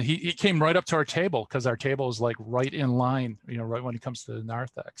 And he came right up to our table because our table is like right in line, right when it comes to the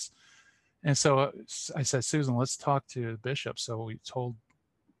narthex. And so I said, Susan, let's talk to the bishop. So we told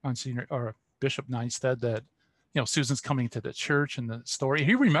Monsignor or Bishop Neinstead that, Susan's coming to the church and the story.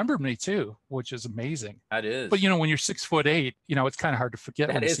 He remembered me too, which is amazing. That But is when you're 6'8", it's kind of hard to forget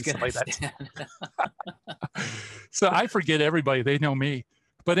when that you is see gonna somebody that's stand. so I forget everybody. They know me.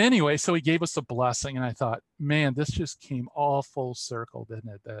 But anyway, so he gave us a blessing, and I thought, man, this just came all full circle, didn't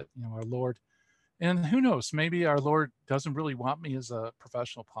it? That our Lord, and who knows, maybe our Lord doesn't really want me as a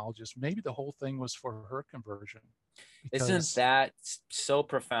professional apologist. Maybe the whole thing was for her conversion, Isn't because that so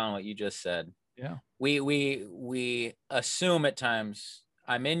profound what you just said? yeah, We assume at times,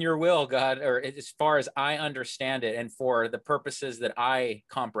 I'm in your will, God, or as far as I understand it and for the purposes that I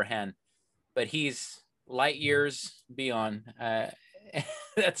comprehend, but he's light yeah, years beyond.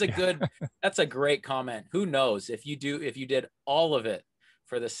 That's a yeah, good, that's a great comment. Who knows if you did all of it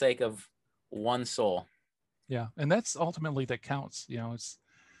for the sake of one soul. yeah, and that's ultimately that counts. It's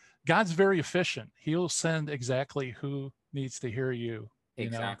God's very efficient. He'll send exactly who needs to hear you. You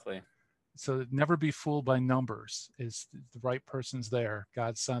know, Exactly. So never be fooled by numbers. Is the right person's there?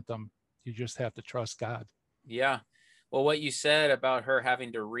 God sent them. You just have to trust God. Yeah. Well, what you said about her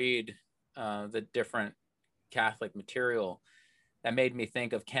having to read the different Catholic material, that made me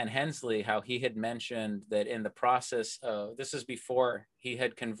think of Ken Hensley, how he had mentioned that in the process of, this is before he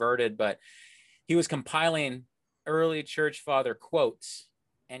had converted, but he was compiling early church father quotes,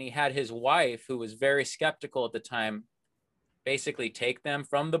 and he had his wife, who was very skeptical at the time, basically take them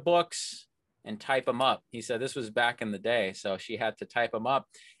from the books and type them up. He said this was back in the day, so she had to type them up.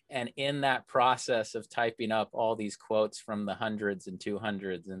 And in that process of typing up all these quotes from the hundreds and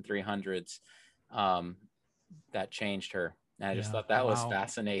 200s and 300s, um, that changed her. And I just Yeah. thought that was Wow.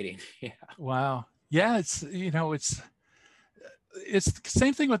 fascinating. Yeah, Wow. Yeah. It's the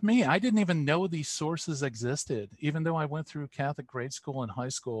same thing with me. I didn't even know these sources existed, even though I went through Catholic grade school and high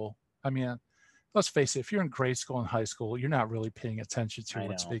school. I mean, let's face it, if you're in grade school and high school, you're not really paying attention to I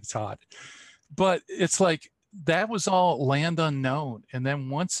what's know. being taught. But it's like that was all land unknown. And then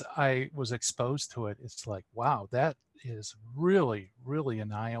once I was exposed to it, it's like, wow, that is really, really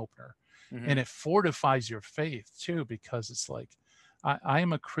an eye opener. Mm-hmm. And it fortifies your faith too, because it's like, I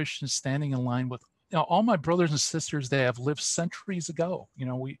am a Christian standing in line with all my brothers and sisters that have lived centuries ago.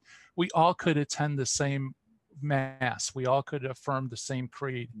 We all could attend the same mass. We all could affirm the same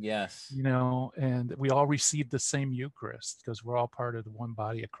creed, Yes. and we all received the same Eucharist because we're all part of the one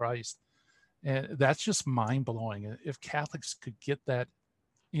body of Christ. And that's just mind blowing. If Catholics could get that,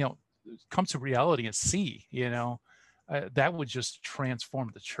 you know, come to reality and see, that would just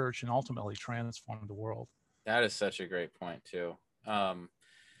transform the church and ultimately transform the world. That is such a great point too. Um,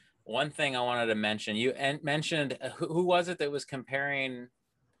 One thing I wanted to mention, you mentioned who was it that was comparing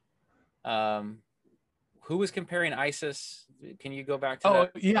um, who was comparing ISIS? Can you go back to Oh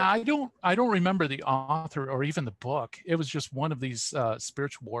that? yeah, I don't remember the author or even the book. It was just one of these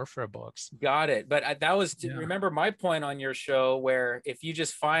spiritual warfare books. Got it. But that was Yeah, remember my point on your show, where if you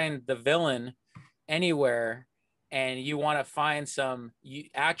just find the villain anywhere and you want to find some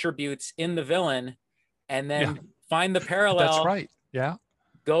attributes in the villain and yeah, then find the that's parallel, right. Yeah,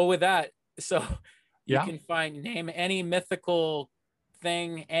 go with that. So you yeah, can name any mythical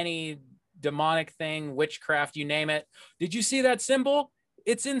thing, any demonic thing, witchcraft, you name it. Did you see that symbol?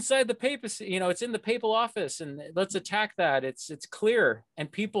 It's inside the papacy, it's in the papal office, and let's attack that. It's clear,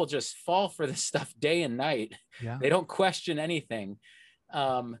 and people just fall for this stuff day and night. yeah. They don't question anything.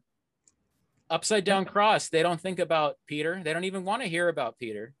 Um, Upside And down cross, they don't think about Peter. They don't even want to hear about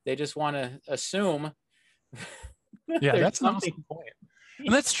Peter. They just want to assume yeah, there's that's an something. awesome point.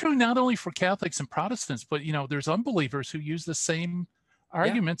 And that's true not only for Catholics and Protestants, but there's unbelievers who use the same Yeah,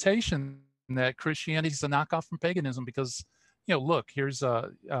 argumentation that Christianity is a knockoff from paganism because, look, here's two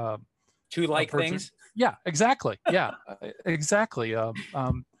a like virgin. things. Yeah, exactly. Yeah, exactly.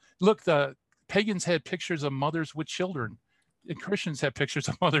 Look, the pagans had pictures of mothers with children, and Christians had pictures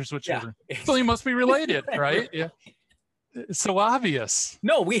of mothers with Yeah. children. So they must be related, right? Yeah. It's so obvious.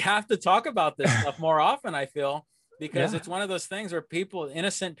 No, we have to talk about this stuff more often, I feel, because Yeah. it's one of those things where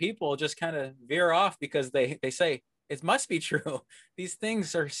innocent people just kind of veer off because they say it must be true. These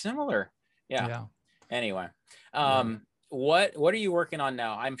things are similar. Yeah. Yeah. Anyway, Yeah. what are you working on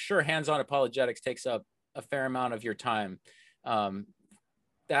now? I'm sure hands-on apologetics takes up a fair amount of your time. Um,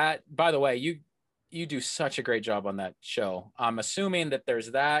 that, by the way, you do such a great job on that show. I'm assuming that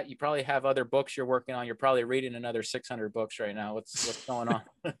there's that. You probably have other books you're working on. You're probably reading another 600 books right now. What's going on?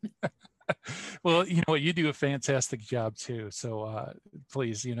 Well, you know what, you do a fantastic job too. So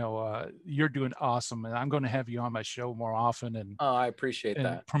please, you're doing awesome, and I'm going to have you on my show more often and Oh, I appreciate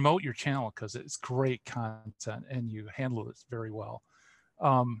that. promote your channel because it's great content and you handle it very well.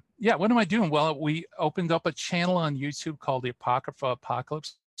 Yeah, what am I doing? Well, we opened up a channel on YouTube called the Apocrypha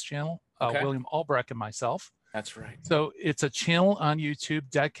Apocalypse channel, Okay. William Albrecht and myself. That's right. So it's a channel on YouTube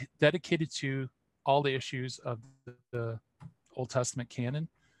dedicated to all the issues of the Old Testament canon,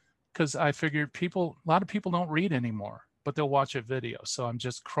 because I figured a lot of people don't read anymore, but they'll watch a video. So I'm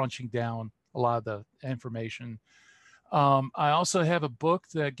just crunching down a lot of the information. I also have a book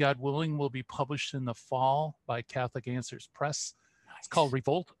that, God willing, will be published in the fall by Catholic Answers Press. It's called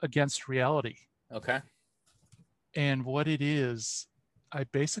Revolt Against Reality. Okay. And what it is, I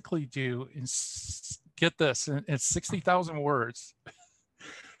basically do, get this, it's 60,000 words,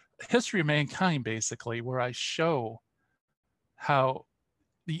 history of mankind, basically, where I show how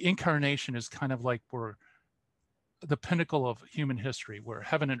the incarnation is kind of like we're the pinnacle of human history, where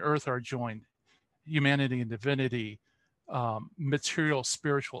heaven and earth are joined, humanity and divinity, material,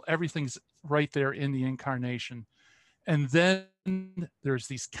 spiritual, everything's right there in the incarnation. And then there's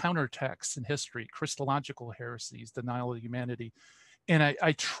these countertexts in history, Christological heresies, denial of humanity. And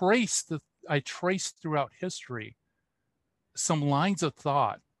I trace throughout history some lines of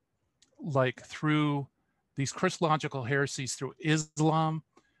thought, like through these Christological heresies, through Islam,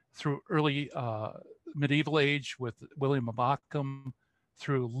 through early medieval age with William of Ockham,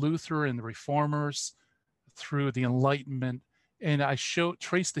 through Luther and the Reformers, through the Enlightenment. And I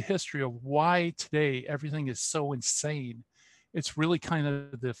trace the history of why today everything is so insane. It's really kind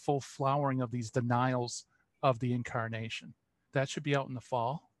of the full flowering of these denials of the incarnation. That should be out in the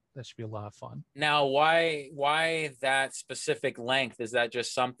fall. That should be a lot of fun. Now, why that specific length? Is that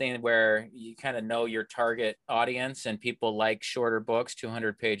just something where you kind of know your target audience and people like shorter books,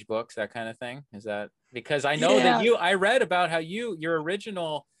 200-page books, that kind of thing? Is that because I know that I read about how your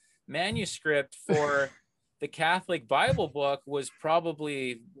original manuscript for the Catholic Bible book was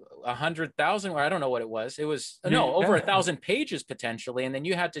probably 100,000, or I don't know what it was. It was over 1,000 pages potentially, and then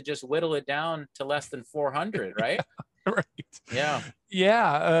you had to just whittle it down to less than 400, right? Right. Yeah.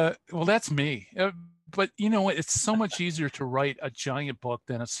 Yeah. Well, that's me. But you know what? It's so much easier to write a giant book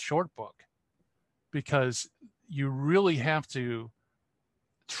than a short book, because you really have to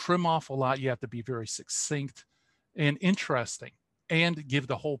trim off a lot. You have to be very succinct and interesting and give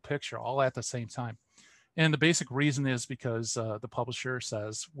the whole picture all at the same time. And the basic reason is because the publisher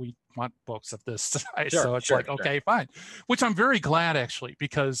says we want books of this size. So it's okay, fine, which I'm very glad, actually,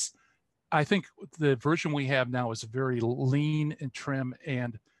 because I think the version we have now is very lean and trim,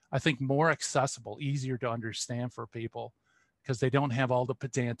 and I think more accessible, easier to understand for people, because they don't have all the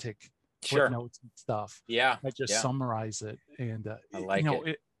pedantic footnotes and stuff. Yeah. I just summarize it. And, I like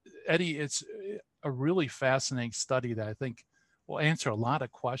Eddie, it's a really fascinating study that I think will answer a lot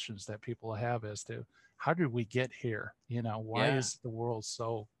of questions that people have as to how did we get here? Why is the world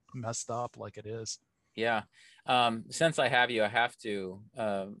so messed up like it is? Yeah. Since I have you, I have to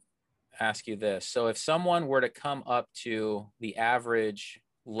ask you this. So, if someone were to come up to the average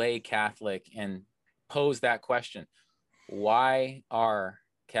lay Catholic and pose that question, why are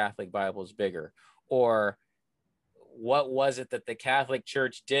Catholic Bibles bigger? Or what was it that the Catholic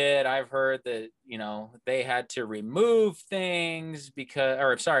Church did? I've heard that, they had to remove things because,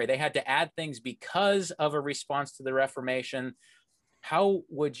 or sorry, they had to add things because of a response to the Reformation. How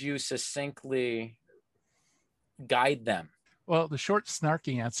would you succinctly guide them? Well, the short,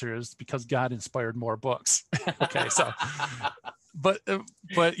 snarky answer is because God inspired more books. Okay, so, but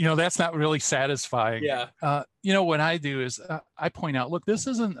that's not really satisfying. Yeah. What I do is I point out, look, this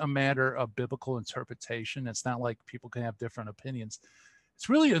isn't a matter of biblical interpretation. It's not like people can have different opinions. It's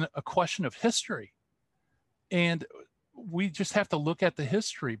really a question of history, and we just have to look at the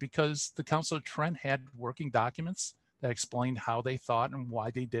history because the Council of Trent had working documents that explained how they thought and why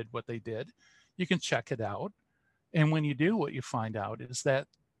they did what they did. You can check it out. And when you do, what you find out is that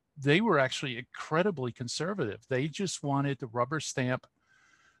they were actually incredibly conservative. They just wanted to rubber stamp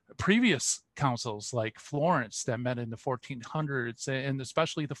previous councils like Florence that met in the 1400s and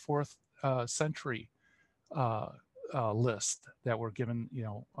especially the fourth century list that were given,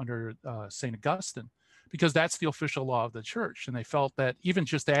 under St. Augustine, because that's the official law of the church. And they felt that even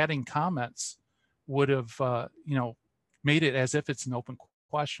just adding comments would have, made it as if it's an open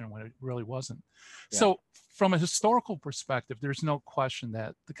question when it really wasn't. Yeah. So from a historical perspective, there's no question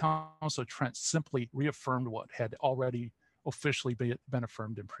that the Council of Trent simply reaffirmed what had already officially been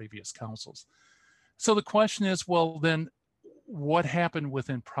affirmed in previous councils. So the question is, well, then what happened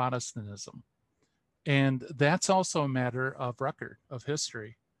within Protestantism? And that's also a matter of record, of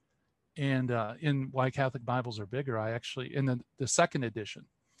history. And in Why Catholic Bibles Are Bigger, I actually, in the second edition,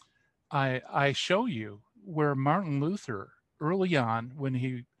 I show you where Martin Luther, early on,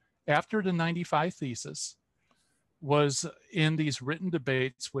 after the 95 Thesis, was in these written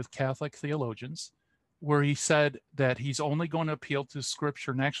debates with Catholic theologians, where he said that he's only going to appeal to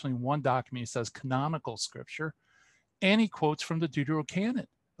scripture. And actually, in one document, he says canonical scripture. And he quotes from the Deuterocanon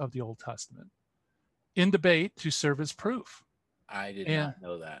of the Old Testament in debate to serve as proof. I did not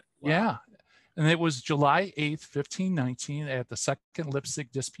know that. Wow. Yeah. And it was July 8th, 1519, at the Second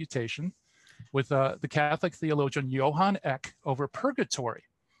Leipzig Disputation with the Catholic theologian Johann Eck over purgatory.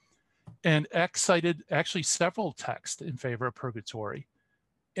 And Eck cited actually several texts in favor of purgatory,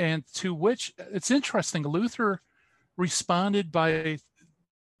 and to which, it's interesting, Luther responded by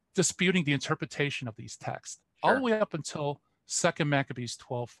disputing the interpretation of these texts, all the way up until 2 Maccabees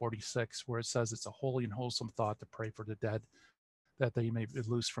 12:46, where it says it's a holy and wholesome thought to pray for the dead, that they may be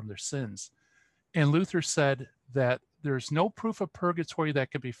loosed from their sins. And Luther said that there's no proof of purgatory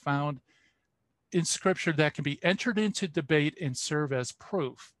that can be found in scripture that can be entered into debate and serve as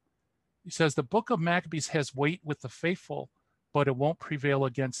proof. He says the book of Maccabees has weight with the faithful, but it won't prevail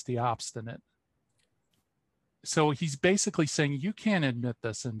against the obstinate. So he's basically saying you can't admit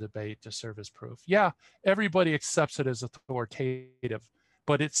this in debate to serve as proof. Yeah, everybody accepts it as authoritative,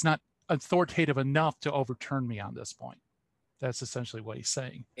 but it's not authoritative enough to overturn me on this point. That's essentially what he's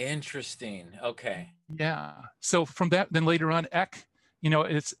saying. Interesting. Okay. Yeah. So from that, then later on, Eck,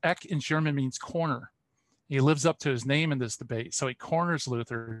 it's Eck in German means corner. He lives up to his name in this debate. So he corners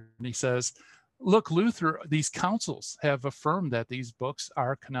Luther and he says, look, Luther, these councils have affirmed that these books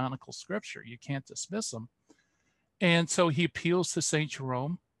are canonical scripture. You can't dismiss them. And so he appeals to St.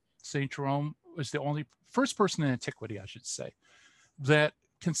 Jerome. St. Jerome was the first person in antiquity, I should say, that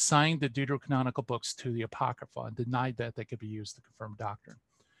consigned the deuterocanonical books to the Apocrypha and denied that they could be used to confirm doctrine.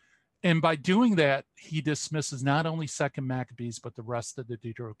 And by doing that, he dismisses not only Second Maccabees, but the rest of the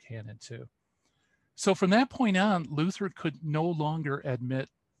Deuterocanon too. So from that point on, Luther could no longer admit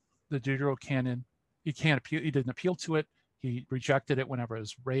the Deuterocanon. He didn't appeal to it. He rejected it whenever it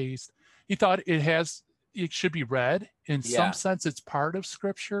was raised. He thought it should be read. In some sense, it's part of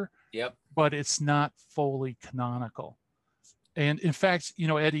scripture, but it's not fully canonical. And in fact,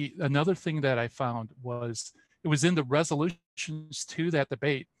 Eddie, another thing that I found was it was in the resolutions to that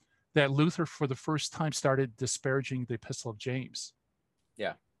debate that Luther, for the first time, started disparaging the Epistle of James.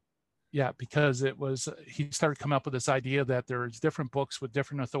 Yeah. Yeah, because he started coming up with this idea that there's different books with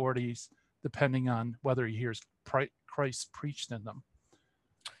different authorities depending on whether he hears Christ preached in them.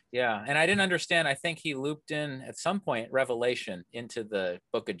 Yeah, and I didn't understand. I think he looped in at some point Revelation into the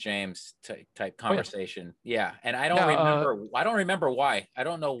Book of James type conversation. Oh, yeah, and I don't remember. I don't remember why. I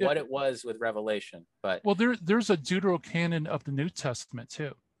don't know what it was with Revelation, but there's a Deuterocanon of the New Testament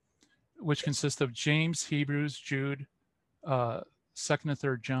too, which consists of James, Hebrews, Jude, 2nd and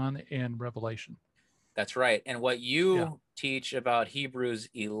 3rd John, and Revelation. That's right. And what you teach about Hebrews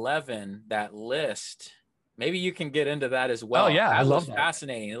 11, that list, maybe you can get into that as Oh well. yeah, I That was love that.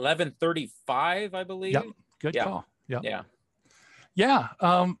 fascinating. 1135, I Yep. believe. Good Yeah. call. Yep. Yeah. Yeah.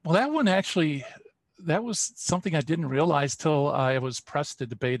 Well, that one actually, that was something I didn't realize till I was pressed to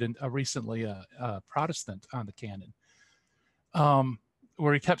debate recently a Protestant on the canon,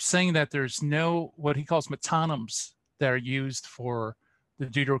 where he kept saying that there's no what he calls metonyms that are used for the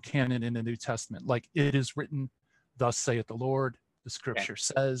Deuterocanon in the New Testament. Like it is written, "Thus saith the Lord." The Okay. Scripture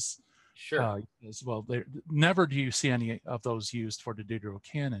says, Sure. as well. Never do you see any of those used for the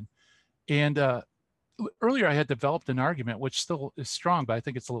Deuterocanon. And earlier, I had developed an argument, which still is strong, but I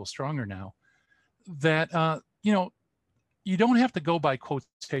think it's a little stronger now. That you don't have to go by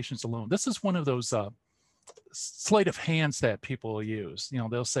quotations alone. This is one of those sleight of hands that people use.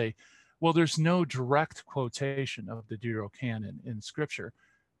 They'll say, well, there's no direct quotation of the Deuterocanon in Scripture.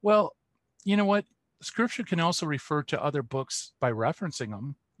 Well, you know what? Scripture can also refer to other books by referencing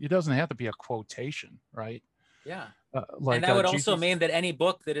them. It doesn't have to be a quotation, right? Yeah. And Like that would also Jesus. mean that any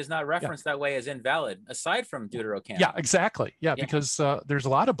book that is not Yeah. referenced that way is invalid, aside from Yeah, Deuterocanon. exactly. Yeah, Yeah. because there's a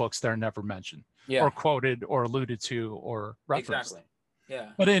lot of books that are never mentioned or Yeah. quoted or alluded to or referenced. Exactly.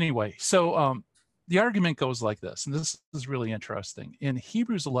 Yeah. But anyway, so the argument goes like this, and this is really interesting. In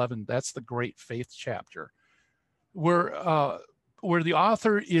Hebrews 11, that's the great faith chapter, where the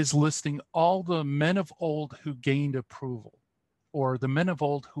author is listing all the men of old who gained approval, or the men of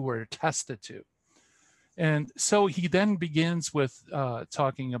old who were attested to. And so he then begins with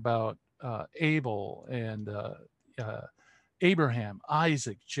talking about Abel and Abraham,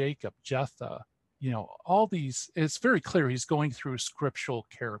 Isaac, Jacob, Jephthah, all these. It's very clear he's going through scriptural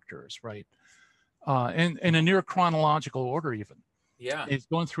characters, right? And in a near chronological order, even. Yeah. He's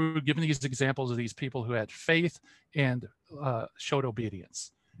going through giving these examples of these people who had faith and showed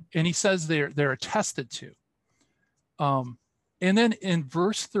obedience. And he says they're attested to. And then in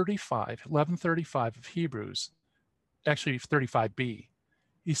verse 35, 1135 of Hebrews, actually 35b,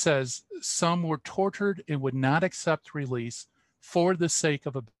 he says, some were tortured and would not accept release for the sake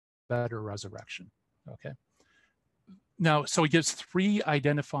of a better resurrection. Okay. Now, so he gives three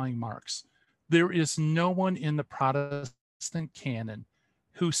identifying marks. There is no one in the Protestant canon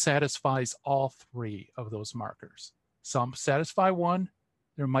who satisfies all three of those markers. Some satisfy one.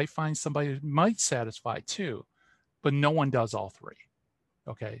 There might find somebody who might satisfy two, but no one does all three.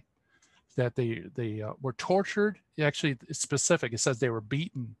 Okay. That they were tortured. Actually, it's specific. It says they were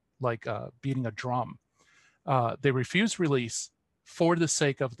beaten like beating a drum. They refused release for the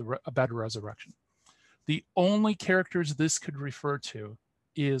sake of a better resurrection. The only characters this could refer to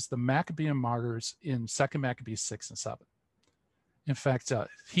is the Maccabean martyrs in 2 Maccabees 6 and 7. In fact,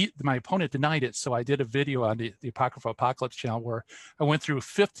 my opponent denied it, so I did a video on the Apocryphal Apocalypse channel where I went through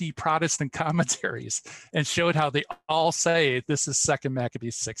 50 Protestant commentaries and showed how they all say this is 2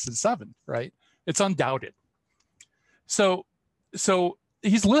 Maccabees 6 and 7, right? It's undoubted. So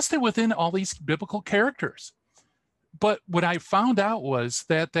he's listed within all these biblical characters. But what I found out was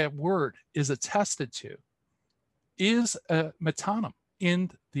that that word is attested to is a metonym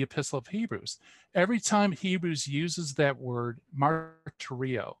in the Epistle of Hebrews. Every time Hebrews uses that word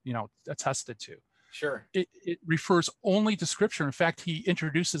martyrio, attested to, Sure. it refers only to Scripture. In fact, he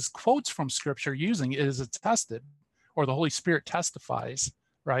introduces quotes from Scripture using it as attested, or the Holy Spirit testifies,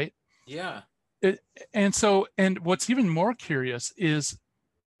 right? Yeah. And what's even more curious is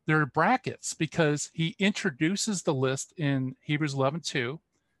there are brackets, because he introduces the list in Hebrews 11:2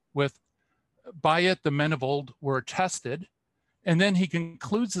 with, by it the men of old were attested. And then he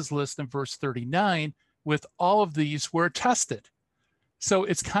concludes his list in verse 39 with all of these were attested. So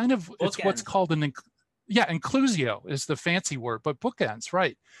it's kind of, it's what's called inclusio is the fancy word, but bookends,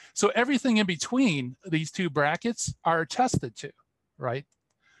 right? So everything in between these two brackets are attested to, right?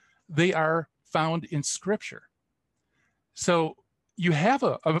 They are found in Scripture. So you have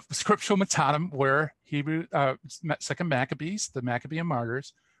a scriptural metonym where Second Maccabees, the Maccabean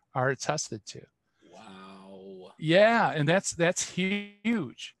martyrs, are attested to. Wow. Yeah, and that's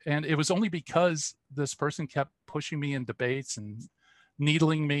huge. And it was only because this person kept pushing me in debates and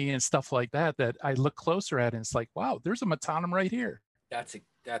needling me and stuff like that that I looked closer at it, and it's like, wow, there's a metonym right here. That's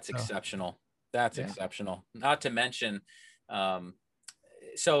exceptional. That's exceptional. Not to mention,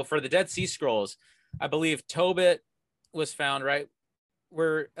 so for the Dead Sea Scrolls, I believe Tobit was found, right?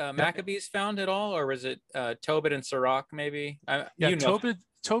 Were Maccabees found at all, or was it Tobit and Sirach maybe?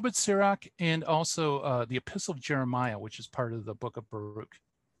 Tobit, Sirach, and also the Epistle of Jeremiah, which is part of the book of Baruch.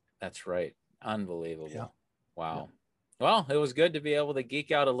 That's right. Unbelievable. Yeah. Wow. Well, it was good to be able to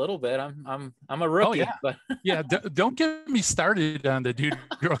geek out a little bit. I'm a Oh rookie, yeah. but Yeah, don't get me started on the dude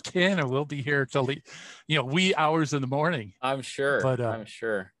girl can, and we'll be here till the, wee hours in the morning. I'm sure. But I'm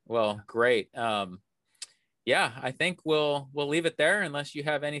sure. Well, great. Yeah, I think we'll leave it there unless you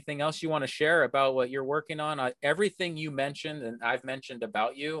have anything else you want to share about what you're working on. Everything you mentioned and I've mentioned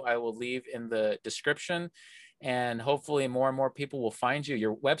about you, I will leave in the description, and hopefully more and more people will find you.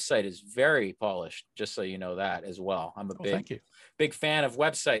 Your website is very polished, just so you know that as well. I'm a oh, thank you. big fan of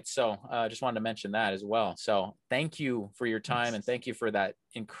websites, so just wanted to mention that as well. So thank you for your time and thank you for that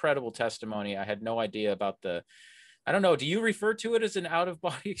incredible testimony. I had no idea about I don't know. Do you refer to it as an out of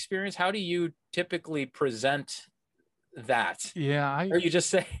body experience? How do you typically present that? Yeah, Or you just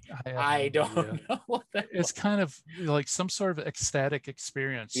say, I have I no idea. don't know what that It's was. kind of like some sort of ecstatic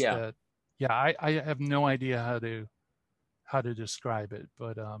experience Yeah. that, yeah, I have no idea how to describe it,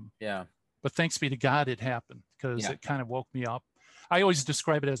 Yeah. but thanks be to God it happened, because Yeah. it kind of woke me up. I always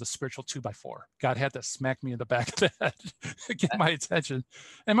describe it as a spiritual 2x4. God had to smack me in the back of the head to get my attention.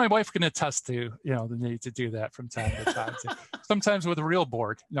 And my wife can attest to, the need to do that from time to time. Sometimes with a real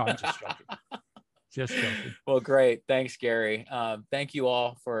board. No, I'm just joking. Just joking. Well, great. Thanks, Gary. Thank you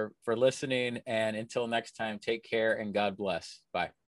all for listening. And until next time, take care and God bless. Bye.